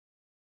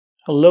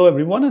Hello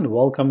everyone and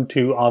welcome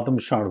to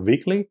Azam Shah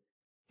Weekly.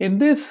 In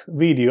this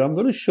video, I'm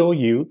going to show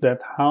you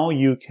that how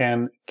you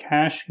can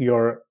cache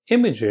your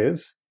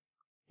images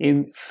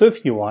in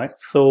SwiftUI.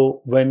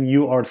 So when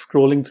you are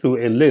scrolling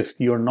through a list,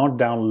 you're not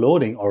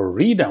downloading or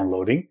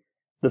re-downloading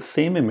the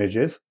same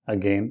images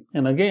again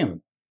and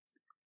again.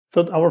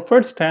 So our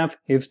first task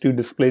is to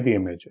display the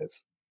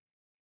images.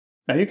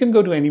 Now you can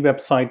go to any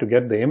website to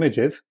get the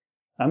images.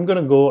 I'm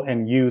going to go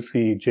and use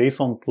the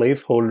JSON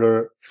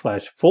placeholder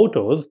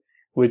 /photos,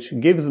 which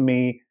gives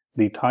me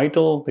the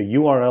title, the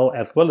URL,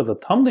 as well as a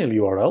thumbnail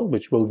URL,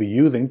 which we'll be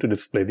using to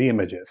display the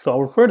images. So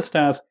our first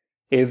task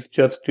is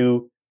just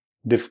to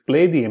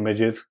display the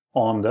images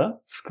on the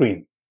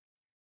screen.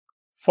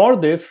 For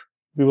this,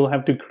 we will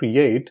have to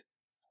create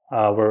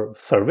our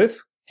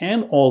service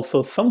and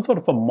also some sort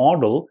of a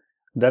model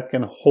that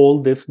can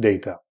hold this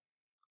data.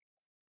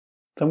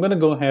 So I'm going to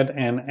go ahead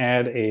and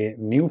add a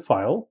new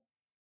file.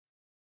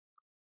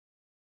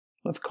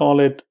 Let's call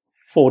it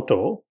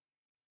photo.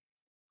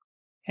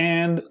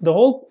 And the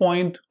whole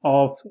point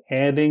of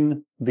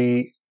adding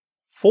the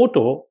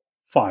photo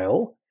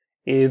file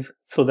is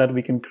so that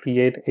we can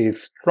create a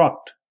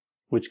struct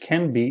which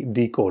can be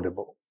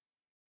decodable.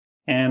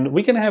 And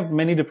we can have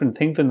many different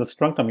things in the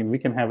struct. I mean, we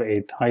can have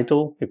a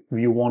title. If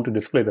you want to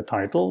display the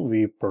title,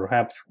 we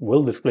perhaps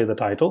will display the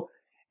title.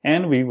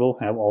 And we will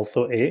have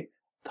also a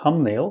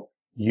thumbnail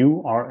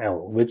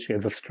URL, which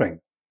is a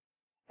string.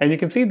 And you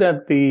can see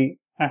that the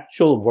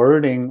actual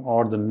wording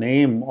or the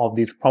name of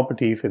these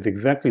properties is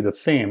exactly the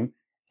same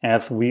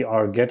as we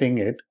are getting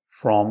it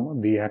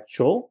from the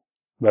actual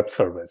web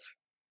service.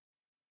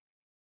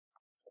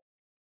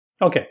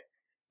 Okay,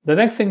 the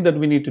next thing that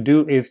we need to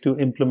do is to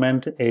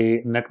implement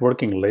a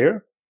networking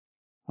layer.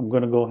 I'm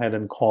going to go ahead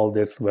and call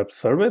this web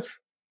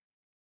service.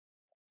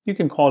 You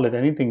can call it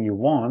anything you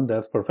want,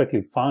 that's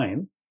perfectly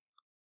fine.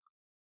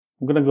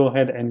 I'm going to go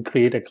ahead and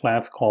create a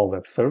class called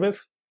web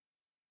service.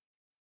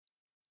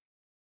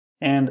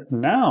 And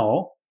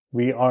now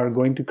we are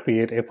going to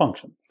create a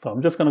function. So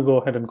I'm just going to go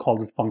ahead and call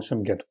this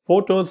function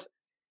getPhotos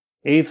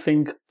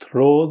async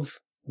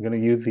throws. I'm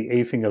going to use the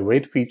async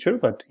await feature,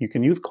 but you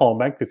can use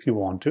callbacks if you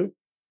want to.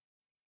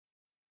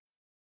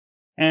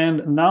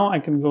 And now I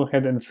can go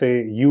ahead and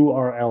say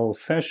URL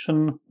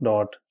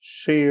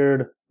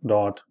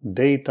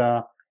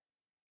session.shared.data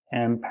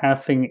and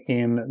passing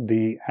in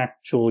the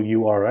actual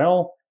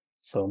URL.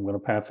 So I'm going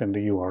to pass in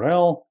the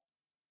URL.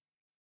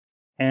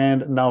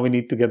 And now we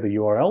need to get the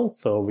URL,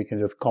 so we can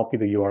just copy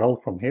the URL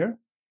from here.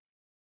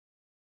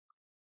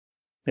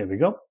 There we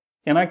go.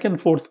 And I can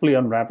forcefully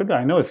unwrap it.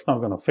 I know it's not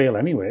going to fail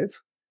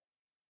anyways.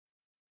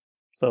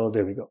 So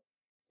there we go.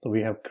 So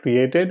we have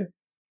created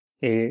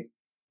a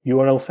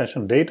URL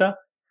session data.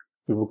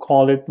 We will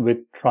call it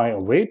with try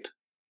await,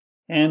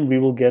 and we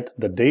will get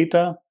the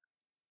data.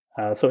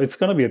 So it's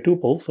going to be a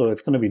tuple, so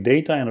it's going to be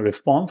data and a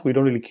response. We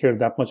don't really care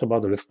that much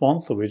about the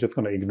response, so we're just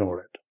going to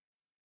ignore it.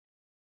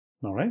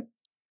 All right.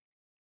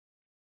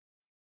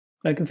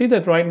 I can see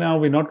that right now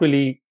we're not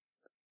really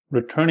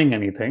returning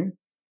anything,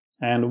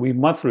 and we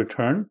must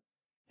return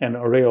an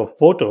array of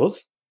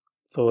photos.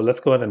 So let's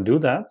go ahead and do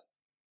that.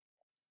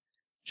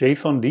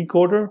 JSON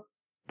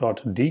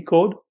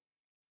decoder.decode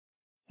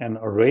an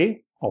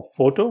array of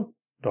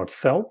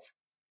photo.self,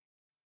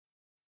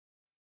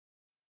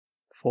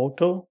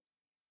 photo.self,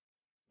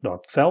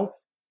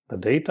 the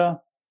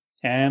data,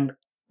 and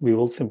we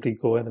will simply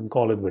go ahead and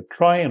call it with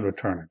try and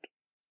return it.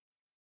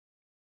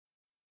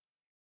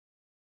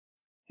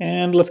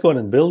 And let's go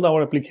ahead and build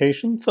our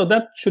application. So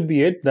that should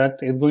be it.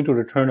 That is going to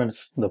return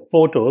us the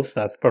photos.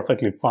 That's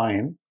perfectly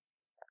fine.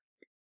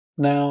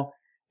 Now,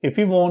 if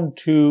you want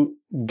to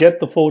get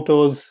the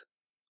photos,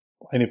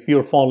 and if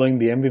you're following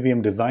the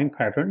MVVM design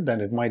pattern,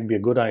 then it might be a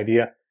good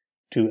idea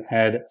to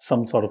add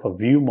some sort of a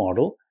view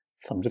model.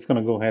 So I'm just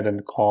going to go ahead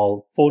and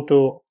call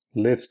photo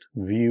list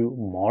view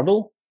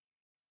model.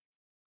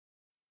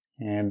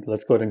 And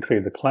let's go ahead and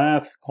create the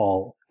class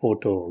called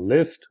photo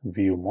list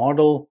view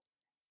model.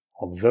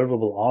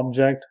 Observable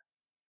object,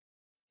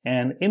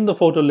 and in the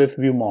photo list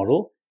view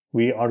model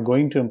we are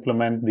going to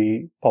implement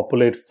the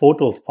populate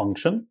photos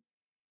function.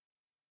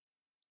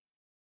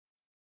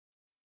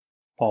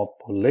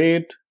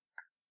 Populate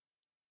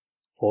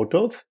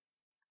photos.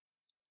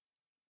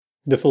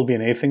 This will be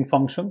an async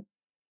function,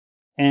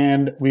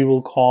 and we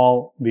will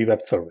call the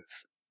web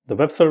service. The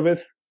web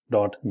service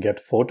dot get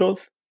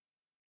photos.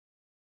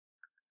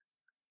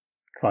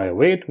 Try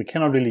await. We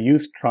cannot really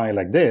use try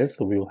like this,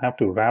 so we will have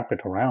to wrap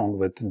it around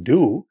with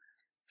do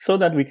so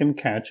that we can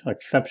catch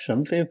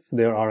exceptions if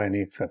there are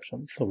any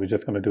exceptions. So we're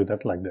just going to do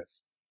that like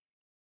this.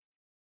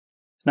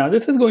 Now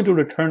this is going to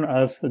return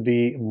us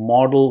the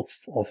model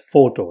of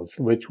photos,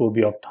 which will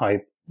be of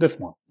type this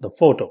one, the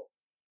photo.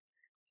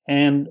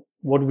 And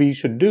what we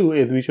should do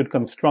is we should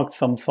construct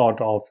some sort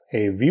of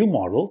a view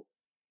model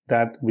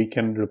that we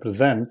can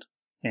represent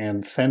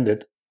and send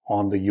it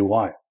on the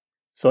UI.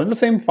 So in the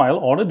same file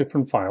or a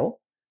different file,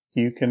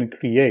 you can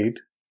create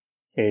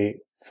a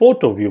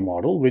photo view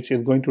model, which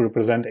is going to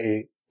represent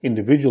a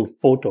individual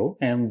photo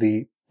and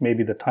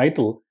maybe the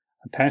title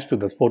attached to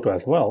this photo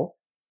as well.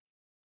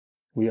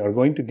 we are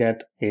going to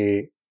get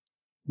a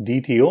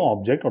DTO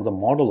object or the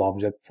model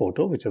object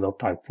photo, which is of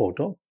type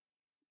photo.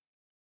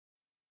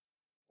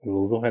 We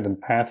will go ahead and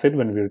pass it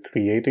when we're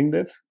creating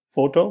this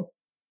photo.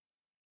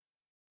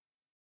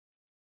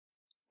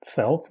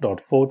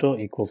 Self.photo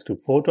equals to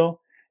photo.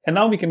 And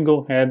now we can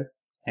go ahead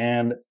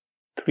and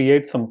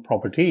create some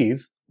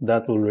properties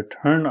that will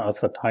return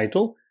us a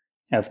title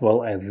as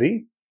well as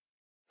the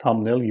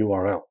thumbnail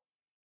URL.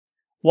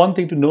 One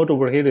thing to note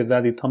over here is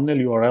that the thumbnail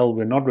URL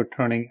we're not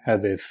returning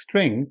as a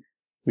string,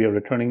 we are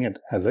returning it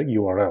as a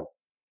URL.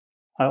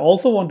 I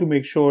also want to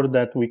make sure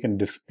that we can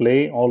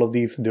display all of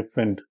these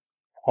different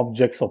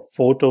objects of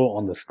photo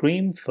on the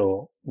screen.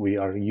 So we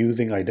are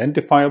using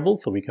identifiable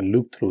so we can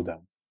loop through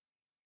them.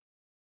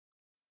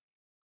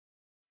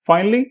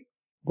 Finally,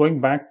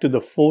 going back to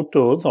the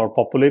photos or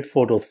populate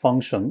photos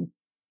function,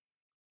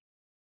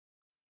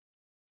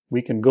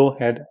 we can go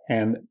ahead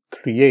and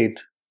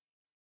create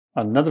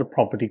another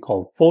property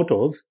called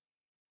photos,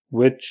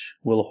 which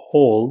will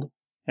hold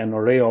an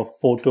array of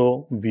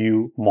photo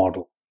view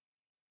model.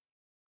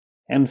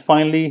 And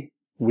finally,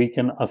 we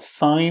can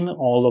assign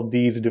all of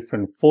these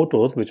different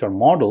photos, which are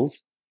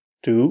models,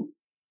 to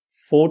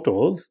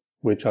photos,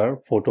 which are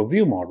photo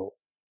view model.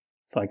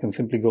 So I can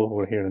simply go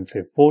over here and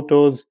say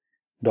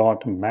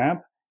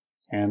photos.map,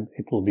 and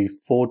it will be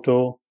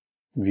photo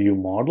view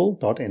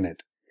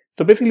model.init.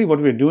 So basically what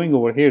we're doing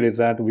over here is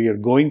that we are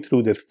going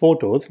through this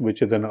photos,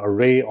 which is an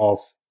array of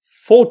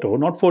photo,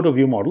 not photo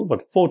view model,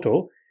 but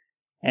photo,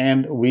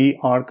 and we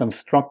are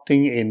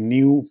constructing a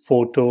new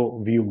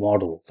photo view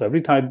model. So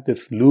every time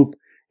this loop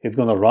is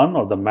going to run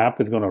or the map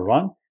is going to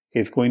run,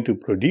 it's going to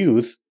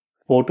produce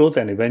photos,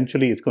 and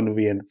eventually it's going to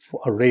be an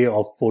array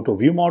of photo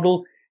view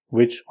model,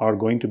 which are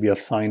going to be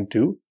assigned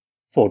to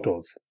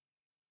photos.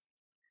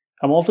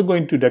 I'm also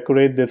going to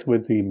decorate this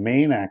with the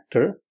main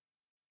actor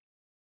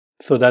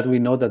so that we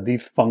know that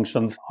these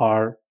functions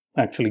are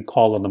actually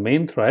called on the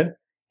main thread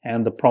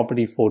and the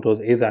property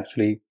photos is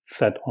actually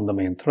set on the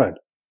main thread.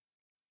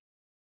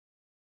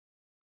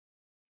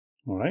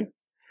 All right.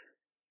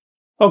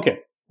 Okay.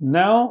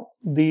 Now,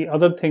 the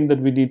other thing that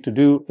we need to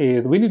do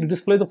is we need to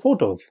display the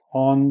photos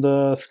on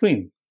the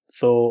screen.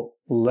 So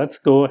let's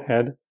go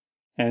ahead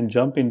and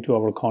jump into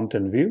our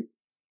content view.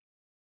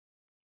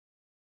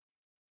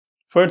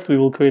 First, we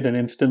will create an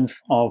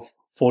instance of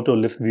photo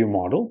list view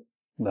model.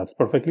 That's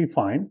perfectly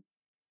fine.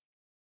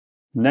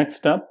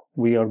 Next up,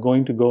 we are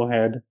going to go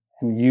ahead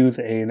and use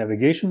a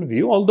navigation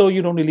view, although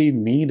you don't really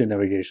need a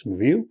navigation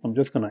view. I'm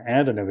just going to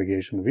add a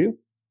navigation view.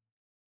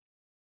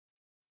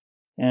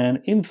 And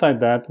inside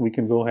that, we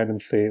can go ahead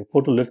and say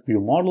photo list view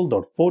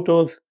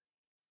model.photos.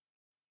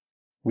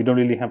 We don't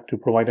really have to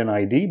provide an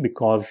ID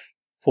because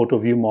photo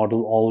view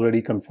model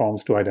already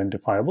conforms to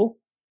identifiable.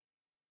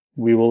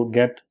 We will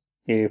get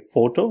a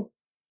photo.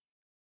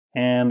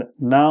 And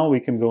now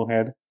we can go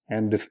ahead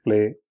and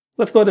display.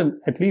 Let's go ahead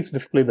and at least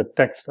display the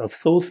text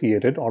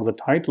associated or the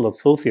title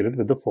associated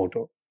with the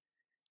photo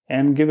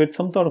and give it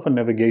some sort of a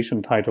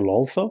navigation title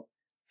also.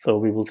 So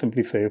we will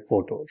simply say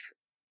photos.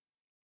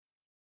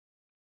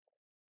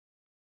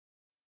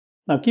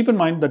 Now keep in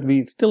mind that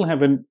we still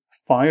haven't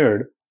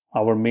fired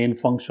our main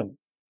function,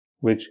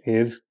 which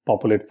is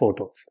populate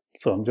photos.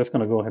 So I'm just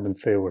going to go ahead and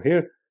say over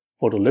here,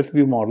 photo list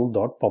view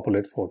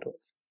model.populate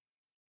photos.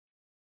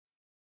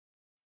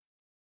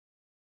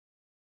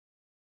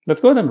 Let's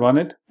go ahead and run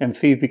it and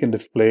see if we can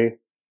display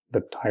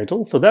the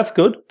title. So that's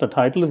good. The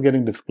title is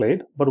getting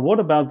displayed. But what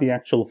about the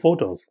actual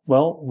photos?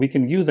 Well, we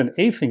can use an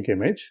async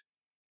image,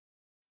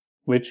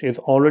 which is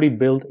already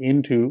built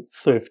into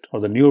Swift,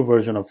 or the newer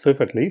version of Swift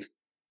at least,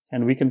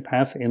 and we can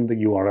pass in the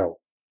URL.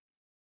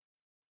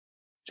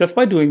 Just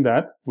by doing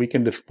that, we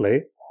can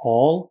display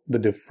all the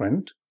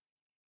different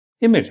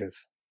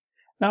images.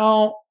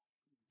 Now,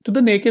 to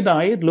the naked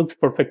eye, it looks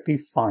perfectly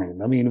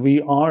fine. I mean,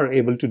 we are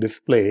able to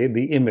display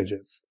the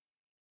images.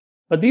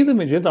 But these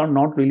images are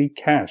not really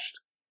cached.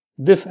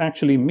 This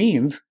actually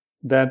means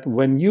that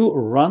when you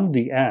run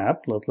the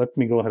app, let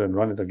me go ahead and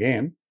run it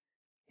again.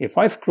 If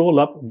I scroll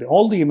up,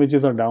 all the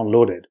images are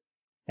downloaded.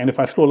 And if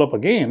I scroll up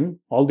again,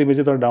 all the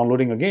images are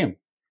downloading again.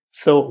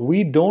 So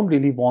we don't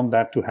really want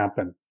that to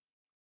happen.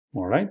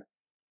 All right.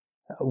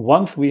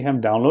 Once we have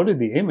downloaded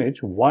the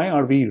image, why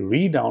are we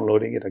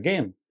re-downloading it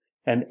again?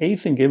 An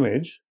async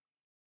image,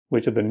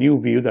 which is the new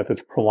view that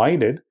is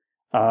provided,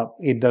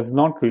 it does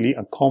not really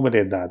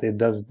accommodate that. It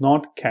does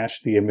not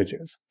cache the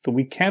images. So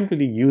we can't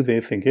really use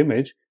async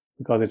image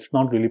because it's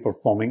not really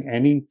performing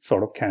any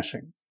sort of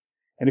caching.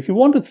 And if you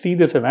want to see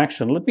this in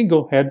action, let me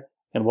go ahead,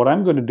 and what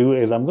I'm going to do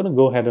is I'm going to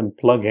go ahead and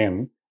plug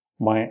in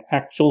my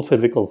actual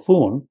physical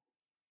phone,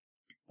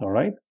 all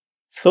right,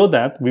 so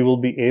that we will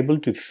be able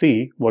to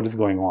see what is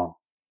going on.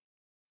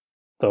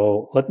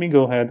 So let me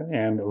go ahead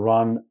and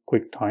run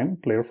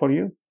QuickTime Player for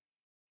you.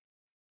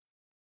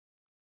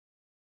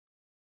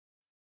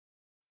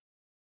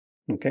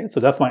 Okay, so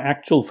that's my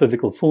actual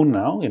physical phone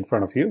now in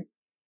front of you.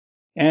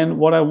 And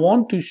what I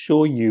want to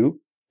show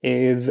you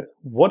is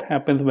what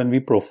happens when we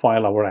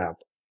profile our app.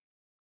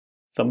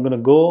 So I'm going to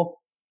go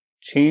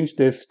change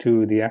this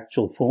to the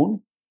actual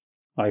phone,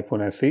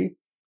 iPhone SE.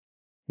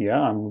 Yeah,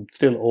 I'm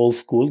still old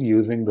school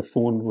using the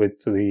phone with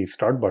the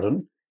start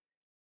button.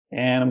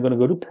 And I'm going to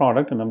go to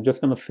product and I'm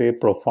just going to say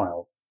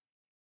profile.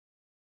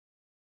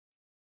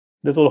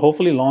 This will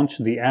hopefully launch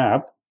the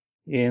app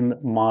in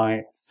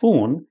my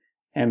phone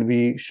and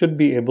we should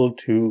be able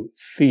to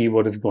see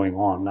what is going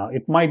on. Now,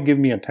 it might give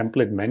me a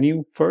template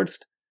menu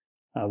first.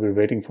 We're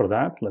waiting for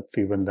that. Let's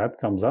see when that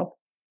comes up.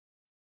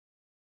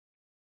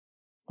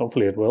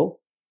 Hopefully it will.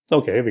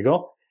 Okay, here we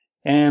go.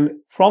 And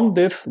from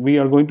this, we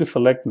are going to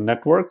select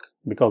network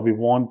because we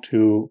want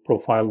to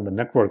profile the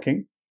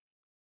networking.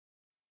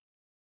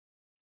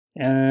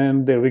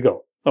 And there we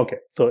go. Okay,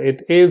 so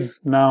it is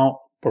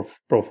now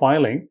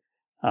profiling.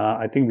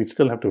 I think we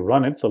still have to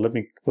run it. So let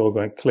me go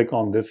and click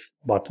on this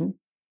button.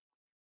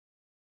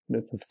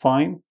 This is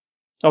fine.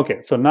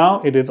 Okay, so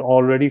now it is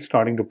already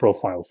starting to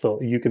profile.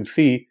 So you can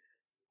see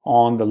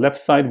on the left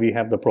side, we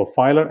have the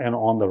profiler, and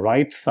on the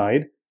right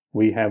side,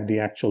 we have the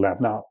actual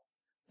app.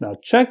 Now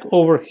check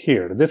over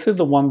here. This is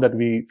the one that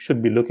we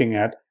should be looking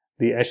at,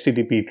 the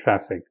HTTP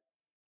traffic.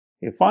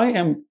 If I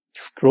am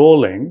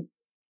scrolling,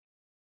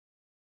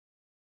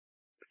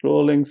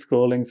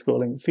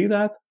 see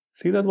that?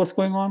 See that what's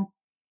going on?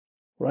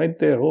 Right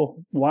there.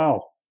 Oh,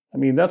 wow. I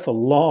mean, that's a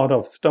lot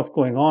of stuff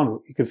going on.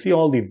 You can see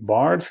all these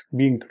bars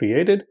being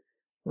created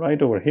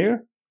right over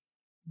here.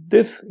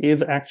 This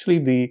is actually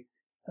the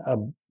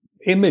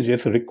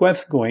images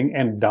requests going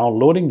and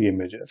downloading the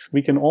images.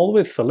 We can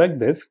always select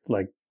this,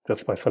 like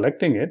just by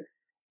selecting it,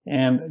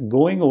 and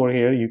going over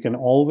here, you can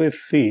always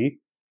see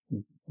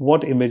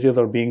what images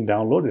are being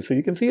downloaded. So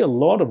you can see a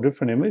lot of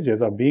different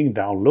images are being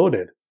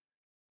downloaded.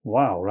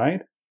 Wow,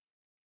 right?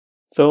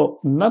 So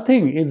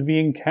nothing is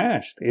being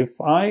cached. If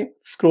I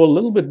scroll a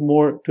little bit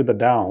more to the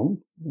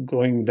down,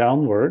 going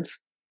downwards,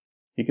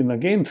 you can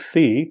again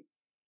see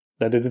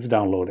that it is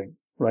downloading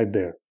right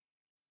there.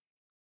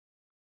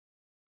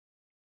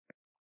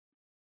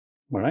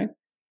 All right.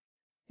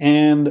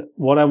 And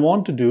what I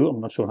want to do, I'm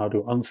not sure how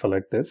to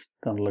unselect this. It's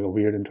kind of like a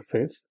weird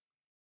interface.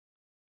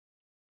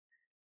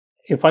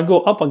 If I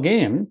go up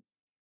again,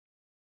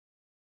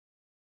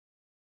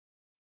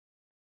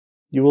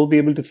 you will be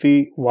able to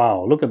see,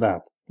 wow, look at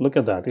that. Look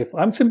at that. If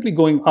I'm simply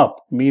going up,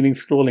 meaning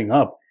scrolling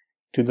up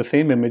to the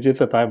same images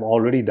that I've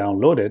already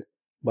downloaded,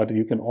 but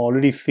you can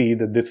already see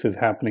that this is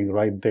happening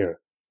right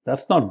there.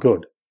 That's not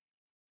good.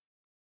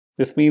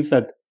 This means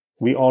that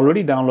we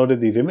already downloaded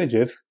these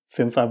images.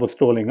 Since I was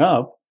scrolling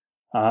up,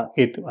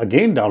 it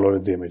again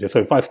downloaded the images. So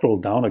if I scroll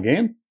down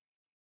again,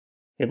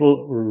 it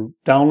will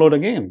download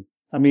again.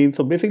 I mean,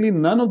 so basically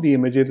none of the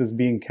images is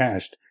being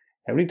cached.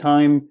 Every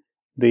time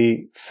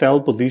the cell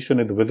position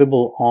is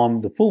visible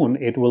on the phone,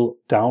 it will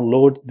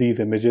download these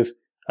images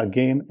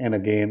again and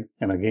again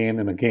and again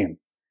and again.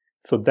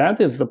 So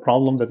that is the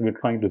problem that we're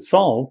trying to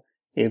solve,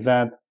 is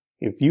that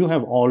if you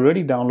have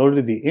already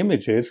downloaded the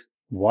images,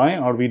 why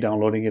are we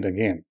downloading it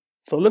again?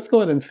 So let's go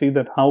ahead and see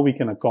that how we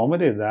can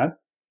accommodate that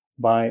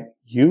by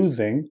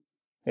using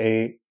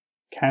a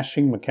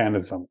caching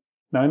mechanism.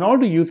 Now, in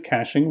order to use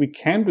caching, we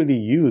can't really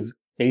use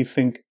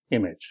async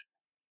image.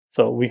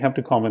 So we have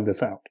to comment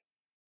this out.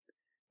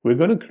 We're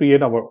going to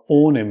create our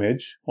own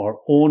image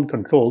or own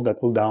control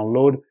that will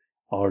download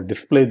or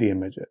display the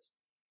images.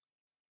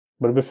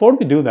 But before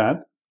we do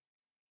that,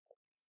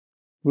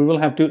 we will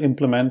have to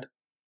implement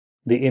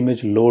the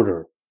image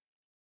loader.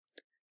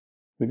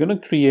 We're going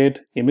to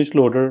create image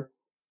loader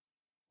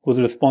whose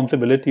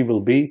responsibility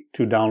will be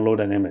to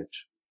download an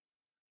image.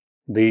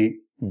 The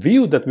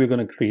view that we're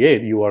going to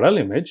create,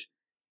 URLImage,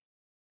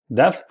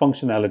 that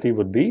functionality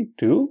would be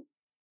to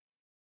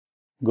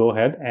go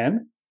ahead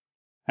and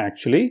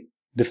actually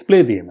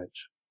display the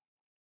image.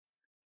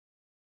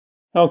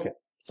 Okay,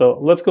 so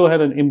let's go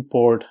ahead and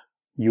import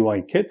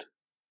UIKit.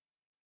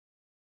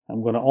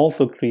 I'm going to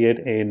also create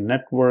a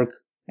network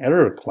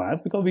error class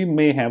because we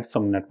may have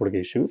some network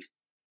issues,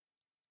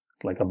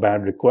 like a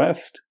bad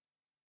request.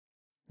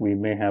 We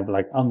may have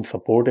like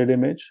unsupported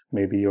image.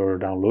 Maybe you're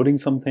downloading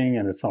something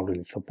and it's not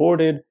really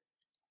supported.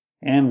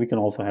 And we can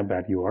also have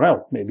bad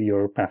URL. Maybe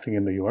you're passing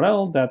in the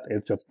URL that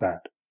is just bad.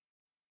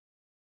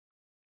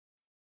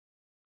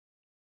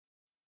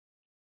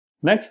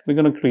 Next, we're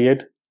going to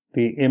create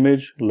the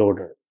image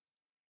loader,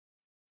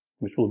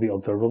 which will be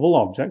observable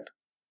object.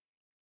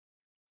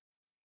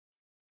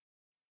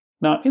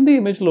 Now, in the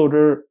image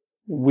loader,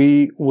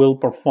 we will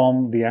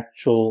perform the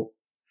actual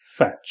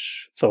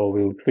fetch. So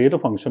we'll create a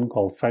function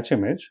called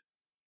fetchImage.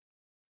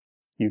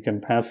 You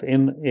can pass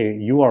in a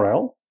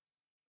URL,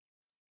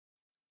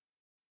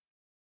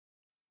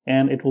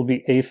 and it will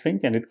be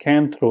async, and it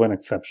can throw an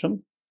exception.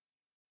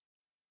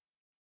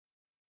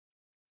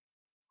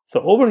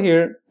 So over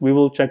here, we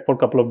will check for a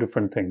couple of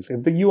different things.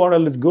 If the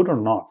URL is good or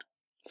not.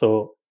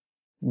 So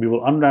we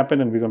will unwrap it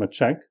and we're going to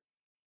check.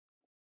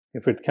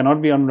 If it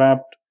cannot be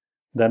unwrapped,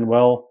 then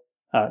well,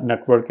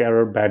 network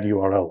error, bad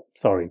URL.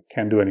 Sorry,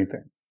 can't do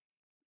anything.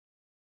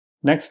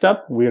 Next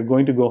up, we are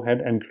going to go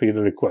ahead and create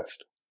a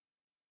request.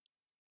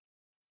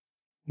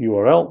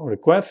 URL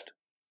request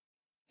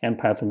and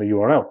pass in the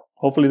URL.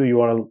 Hopefully the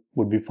URL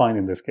would be fine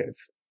in this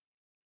case.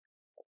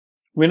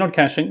 We're not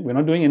caching. We're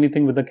not doing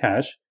anything with the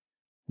cache.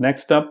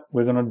 Next up,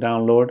 we're going to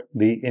download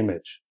the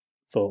image.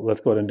 So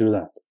let's go ahead and do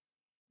that.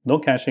 No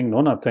caching,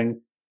 no nothing.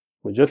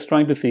 We're just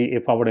trying to see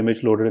if our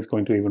image loader is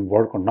going to even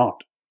work or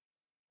not.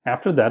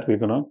 After that, we're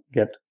going to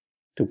get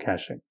to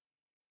caching.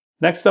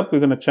 Next up, we're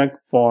going to check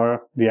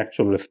for the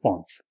actual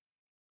response.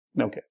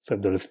 Okay, so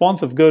if the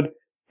response is good,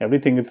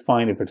 everything is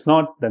fine. If it's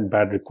not, then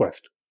bad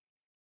request.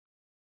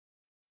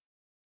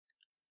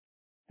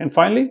 And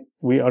finally,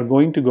 we are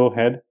going to go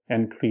ahead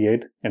and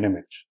create an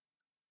image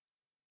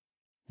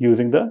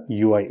using the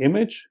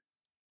UIImage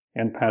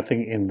and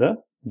passing in the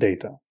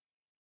data.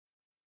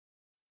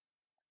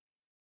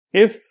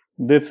 If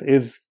this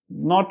is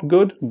not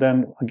good,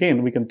 then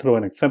again, we can throw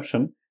an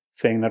exception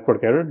saying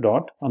network error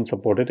dot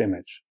unsupported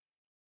image.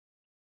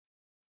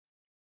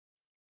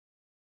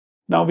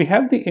 Now we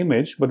have the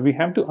image, but we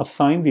have to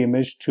assign the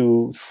image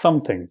to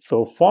something.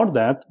 So for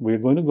that, we're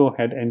going to go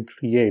ahead and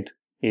create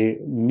a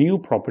new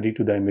property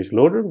to the image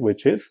loader,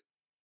 which is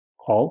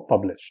called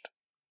published.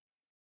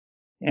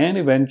 And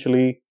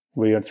eventually,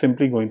 we are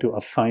simply going to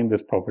assign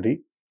this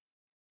property,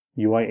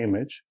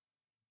 UIImage,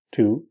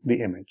 to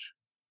the image.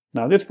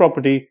 Now this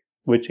property,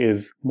 which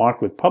is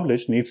marked with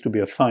published, needs to be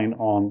assigned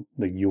on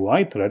the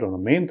UI thread or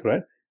the main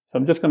thread. So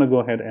I'm just going to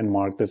go ahead and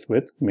mark this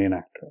with main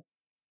actor.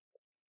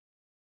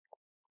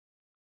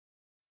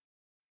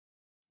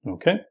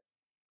 Okay,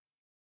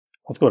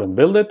 let's go ahead and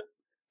build it.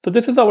 So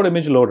this is our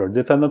image loader.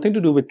 This has nothing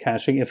to do with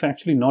caching. It's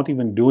actually not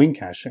even doing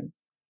caching,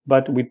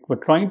 but we're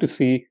trying to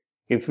see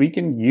if we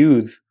can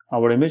use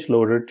our image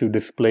loader to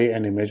display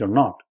an image or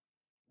not.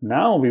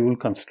 Now we will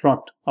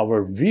construct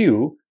our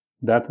view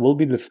that will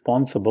be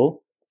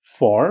responsible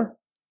for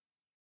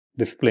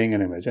displaying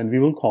an image, and we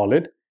will call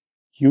it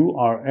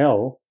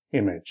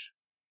URLImage.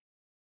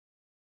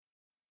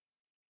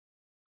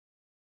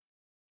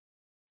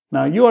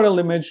 Now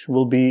URLImage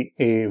will be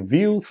a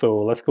view, so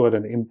let's go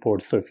ahead and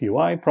import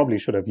SwiftUI. Probably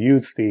should have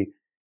used the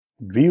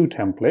view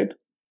template,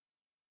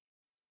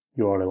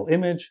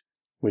 URLImage,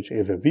 which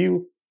is a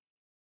view,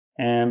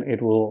 and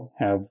it will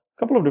have a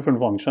couple of different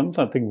functions.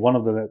 I think one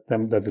of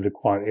them that's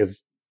required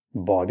is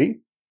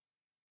body.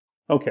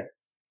 Okay,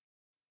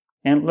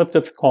 and let's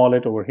just call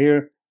it over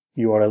here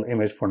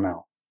URLImage for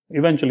now.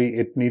 Eventually,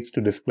 it needs to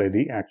display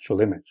the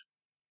actual image.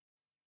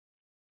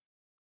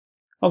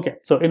 Okay,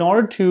 so in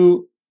order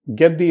to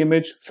get the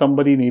image,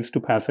 somebody needs to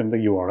pass in the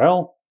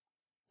URL.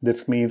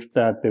 This means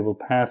that they will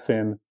pass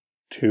in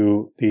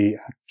to the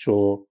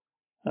actual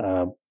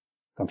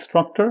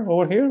constructor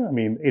over here. I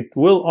mean, it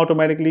will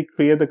automatically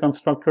create the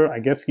constructor. I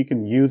guess you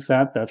can use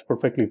that. That's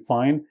perfectly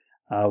fine.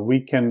 We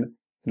can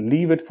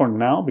leave it for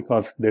now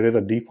because there is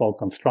a default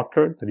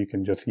constructor that you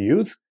can just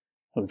use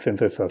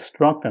since it's a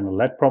struct and a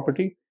let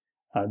property.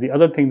 The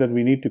other thing that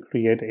we need to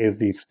create is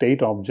the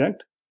state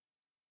object,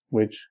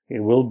 which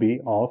it will be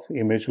of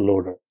image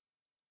loader.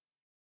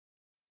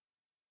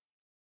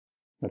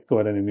 Let's go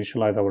ahead and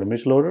initialize our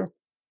image loader.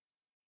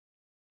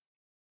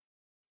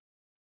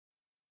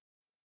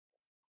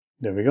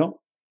 There we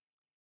go.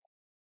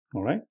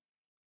 All right.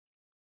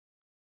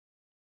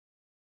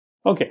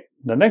 Okay,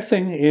 the next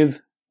thing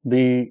is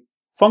the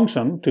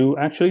function to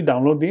actually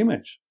download the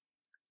image.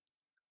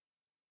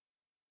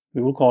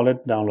 We will call it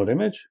download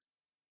image,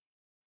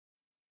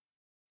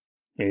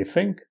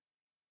 async.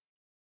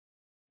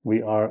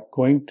 We are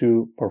going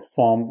to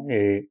perform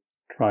a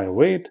try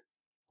await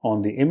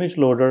on the image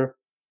loader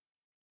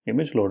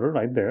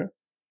right there,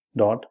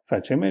 dot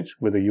fetch image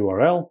with a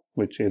URL,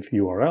 which is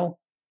URL.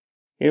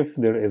 If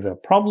there is a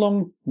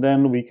problem,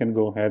 then we can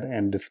go ahead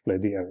and display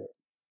the error.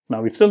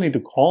 Now we still need to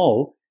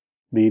call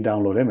the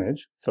download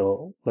image.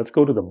 So let's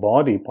go to the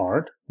body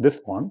part, this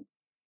one,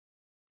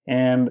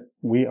 and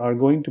we are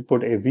going to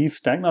put a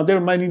vstack. Now there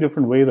are many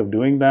different ways of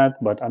doing that,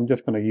 but I'm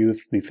just going to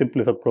use the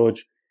simplest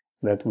approach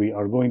that we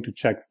are going to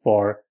check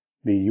for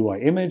the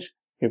UI image.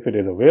 If it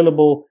is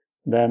available,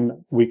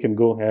 then we can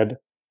go ahead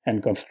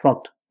and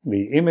construct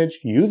the image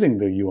using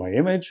the UI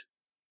image,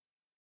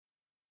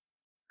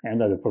 and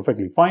that is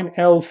perfectly fine.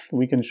 Else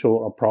we can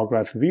show a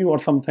progress view or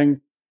something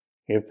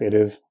if it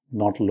is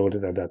not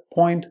loaded at that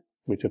point,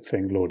 which is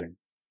saying loading.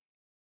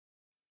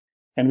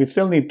 And we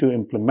still need to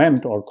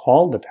implement or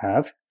call the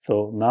task.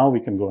 So now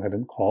we can go ahead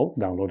and call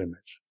download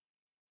image.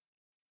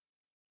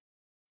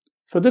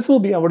 So this will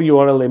be our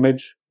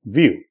URLImage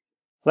view.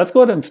 Let's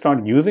go ahead and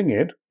start using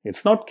it.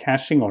 It's not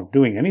caching or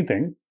doing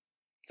anything.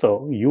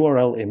 So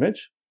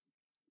URLImage,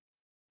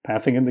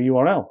 passing in the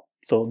URL.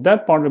 So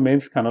that part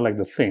remains kind of like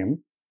the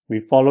same. We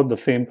followed the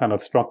same kind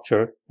of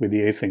structure with the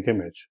async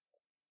image.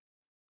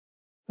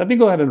 Let me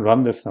go ahead and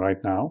run this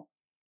right now.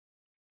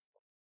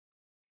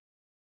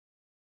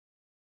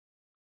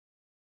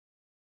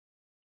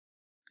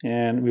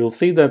 And we'll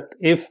see that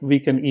if we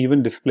can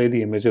even display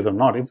the images or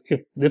not,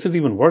 if this is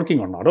even working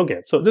or not.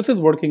 Okay, so this is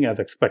working as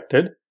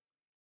expected.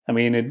 I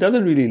mean, it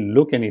doesn't really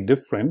look any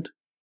different,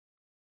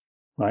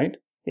 right?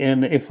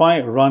 And if I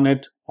run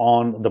it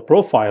on the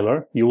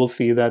profiler, you will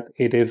see that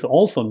it is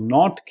also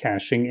not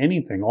caching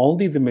anything. All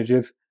these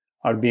images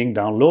are being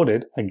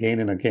downloaded again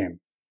and again.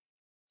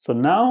 So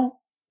now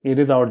it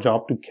is our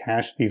job to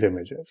cache these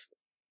images.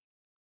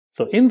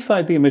 So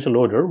inside the image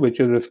loader, which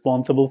is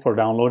responsible for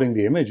downloading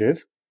the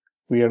images,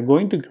 we are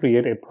going to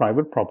create a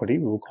private property.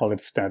 We will call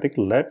it static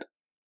let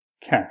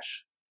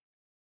cache.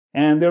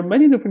 And there are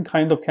many different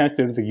kinds of cache.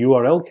 There is a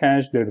URL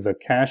cache. There is a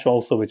cache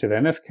also, which is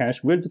NS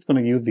cache. We're just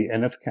going to use the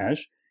NS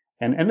cache.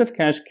 And NS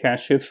cache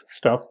caches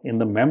stuff in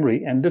the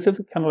memory. And this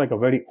is kind of like a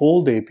very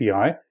old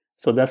API.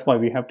 So that's why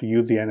we have to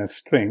use the NS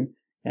string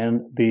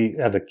and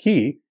as a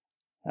key,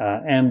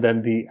 and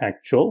then the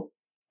actual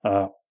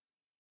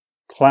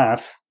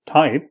class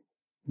type,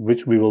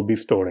 which we will be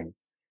storing.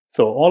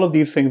 So all of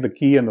these things, the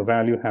key and the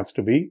value has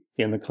to be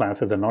in the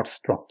classes and not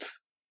structs.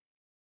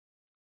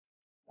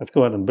 Let's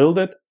go ahead and build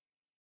it.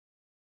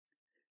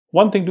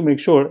 One thing to make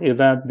sure is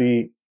that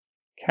the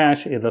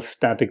cache is a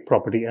static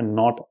property and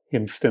not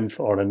instance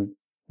or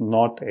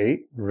not a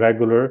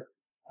regular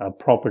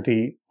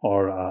property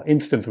or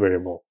instance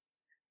variable.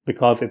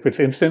 Because if it's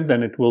instant,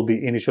 then it will be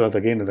initialized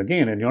again and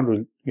again, and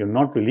you're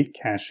not really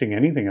caching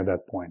anything at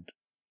that point.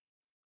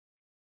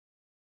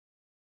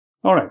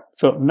 All right,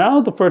 so now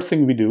the first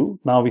thing we do,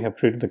 now we have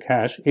created the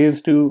cache,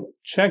 is to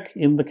check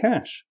in the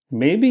cache.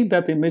 Maybe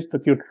that image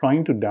that you're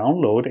trying to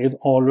download is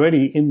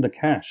already in the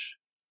cache.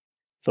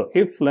 So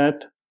if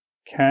let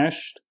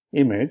cached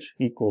image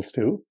equals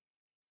to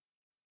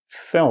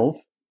self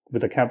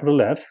with a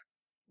capital S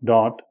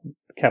dot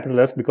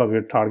capital S, because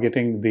we're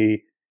targeting the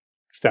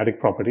static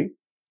property,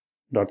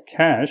 dot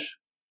cache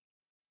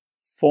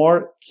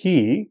for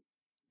key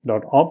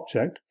dot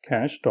object,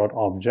 cache dot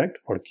object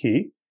for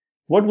key.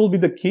 What will be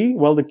the key?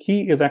 Well, the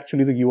key is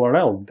actually the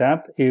URL.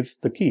 That is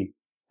the key.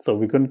 So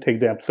we're going to take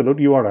the absolute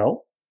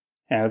URL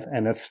as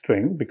NS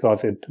string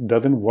because it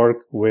doesn't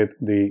work with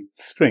the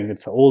string.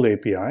 It's an old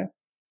API.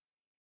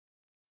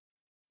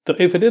 So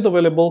if it is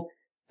available,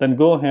 then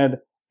go ahead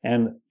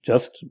and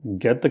just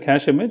get the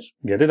cache image,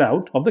 get it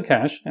out of the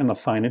cache and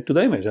assign it to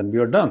the image, and we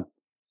are done.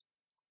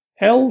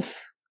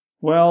 Else,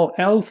 well,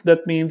 else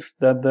that means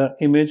that the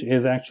image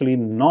is actually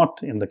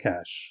not in the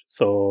cache.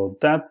 So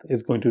that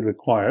is going to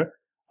require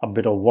a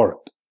bit of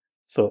work.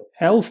 So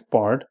else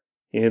part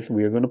is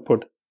we are going to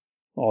put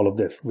all of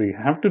this. We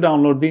have to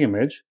download the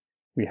image.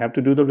 We have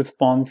to do the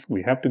response.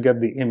 We have to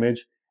get the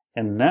image.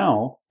 And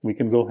now we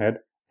can go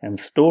ahead and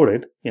store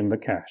it in the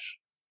cache.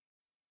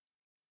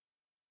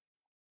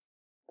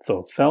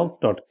 So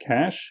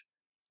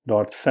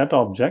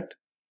self.cache.setObject,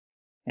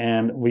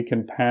 and we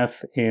can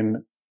pass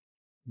in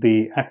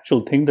the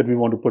actual thing that we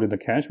want to put in the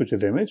cache, which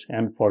is image,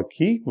 and for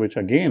key, which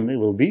again it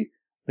will be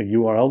the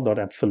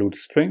URL.absolute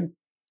string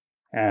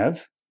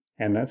as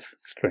NS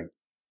string.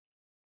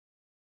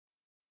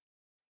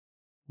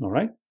 All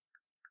right.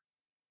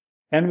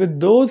 And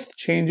with those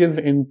changes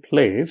in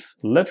place,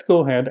 let's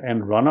go ahead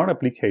and run our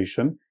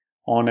application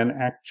on an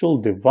actual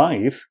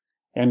device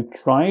and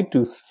try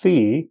to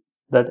see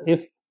that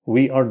if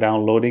we are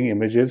downloading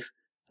images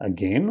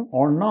again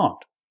or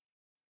not.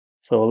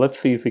 So let's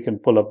see if we can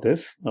pull up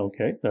this.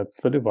 Okay,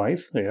 that's the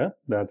device. Yeah,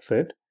 that's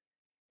it.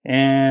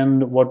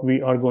 And what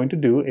we are going to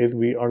do is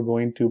we are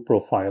going to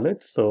profile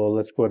it. So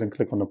let's go ahead and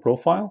click on the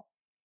profile.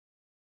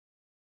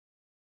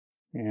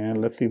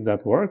 And let's see if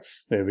that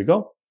works. There we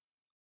go.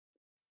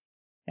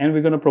 And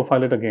we're going to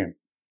profile it again.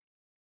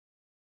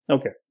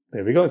 Okay,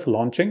 there we go. It's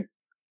launching.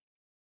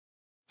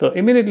 So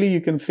immediately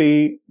you can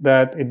see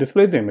that it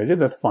displays the images.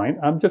 That's fine.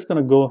 I'm just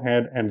going to go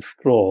ahead and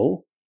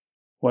scroll.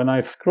 When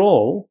I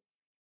scroll,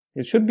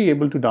 it should be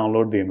able to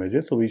download the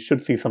images. So we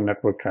should see some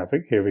network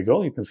traffic. Here we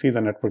go. You can see the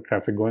network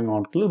traffic going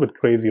on a little bit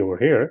crazy over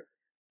here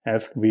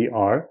as we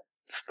are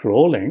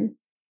scrolling.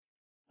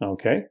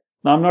 Okay.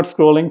 Now I'm not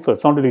scrolling, so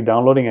it's not really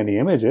downloading any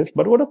images.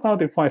 But what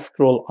about if I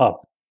scroll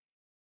up?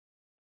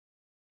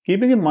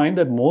 Keeping in mind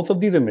that most of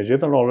these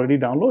images are already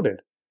downloaded.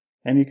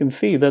 And you can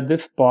see that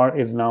this bar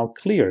is now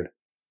cleared.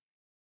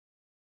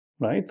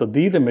 Right? So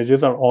these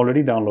images are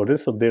already downloaded,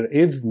 so there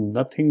is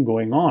nothing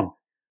going on.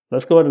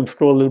 Let's go ahead and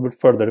scroll a little bit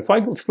further. If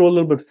I scroll a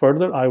little bit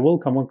further, I will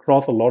come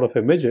across a lot of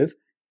images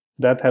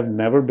that have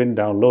never been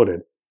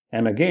downloaded.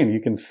 And again,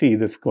 you can see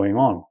this going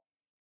on.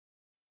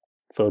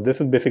 So this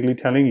is basically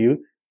telling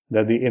you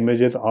that the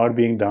images are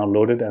being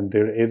downloaded and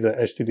there is a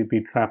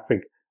HTTP traffic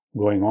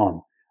going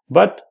on.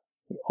 But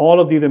all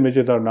of these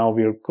images are now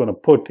we're going to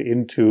put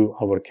into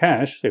our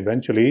cache.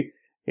 Eventually,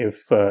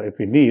 if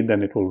we need,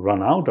 then it will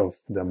run out of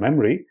the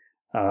memory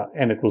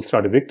and it will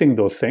start evicting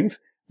those things.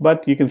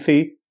 But you can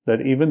see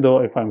that even though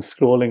if I'm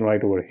scrolling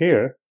right over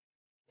here,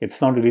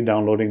 it's not really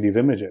downloading these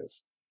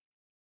images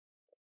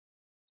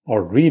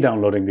or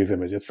re-downloading these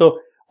images. So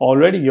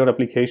already your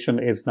application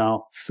is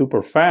now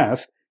super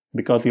fast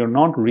because you're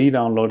not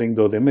re-downloading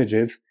those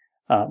images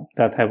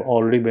that have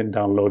already been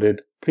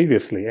downloaded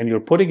previously, and you're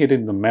putting it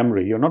in the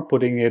memory. You're not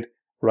putting it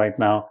right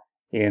now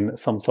in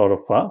some sort of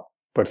a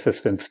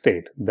persistent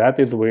state. That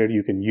is where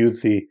you can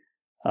use the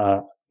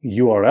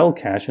URL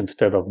cache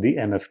instead of the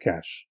NS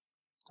cache.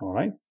 All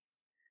right.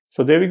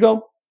 So there we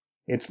go.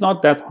 It's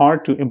not that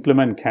hard to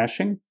implement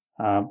caching.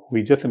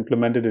 We just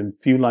implemented in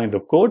a few lines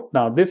of code.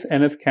 Now this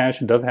NS cache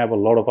does have a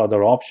lot of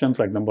other options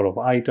like number of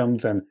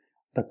items and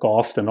the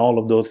cost and all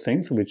of those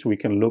things, which we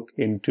can look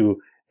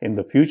into in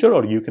the future,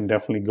 or you can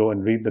definitely go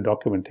and read the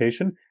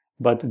documentation.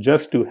 But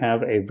just to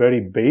have a very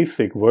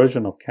basic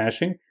version of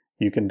caching,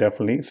 you can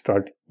definitely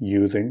start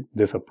using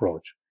this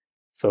approach.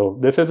 So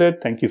this is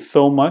it. Thank you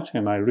so much,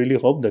 and I really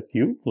hope that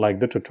you like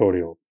the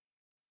tutorial.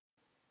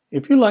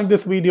 If you like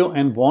this video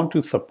and want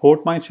to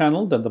support my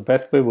channel, then the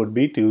best way would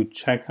be to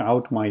check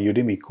out my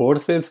Udemy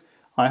courses.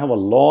 I have a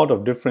lot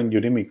of different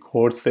Udemy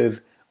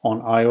courses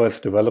on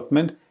iOS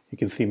development. You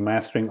can see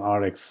Mastering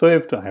RX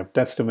Swift, I have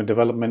Test Driven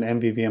Development,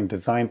 MVVM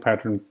Design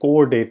Pattern,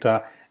 Core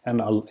Data, and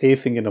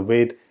Async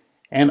Innovate,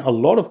 and a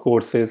lot of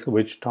courses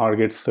which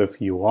target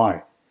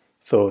SwiftUI.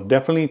 So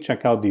definitely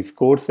check out these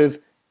courses.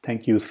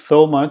 Thank you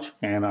so much,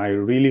 and I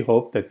really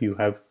hope that you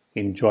have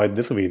enjoyed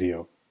this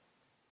video.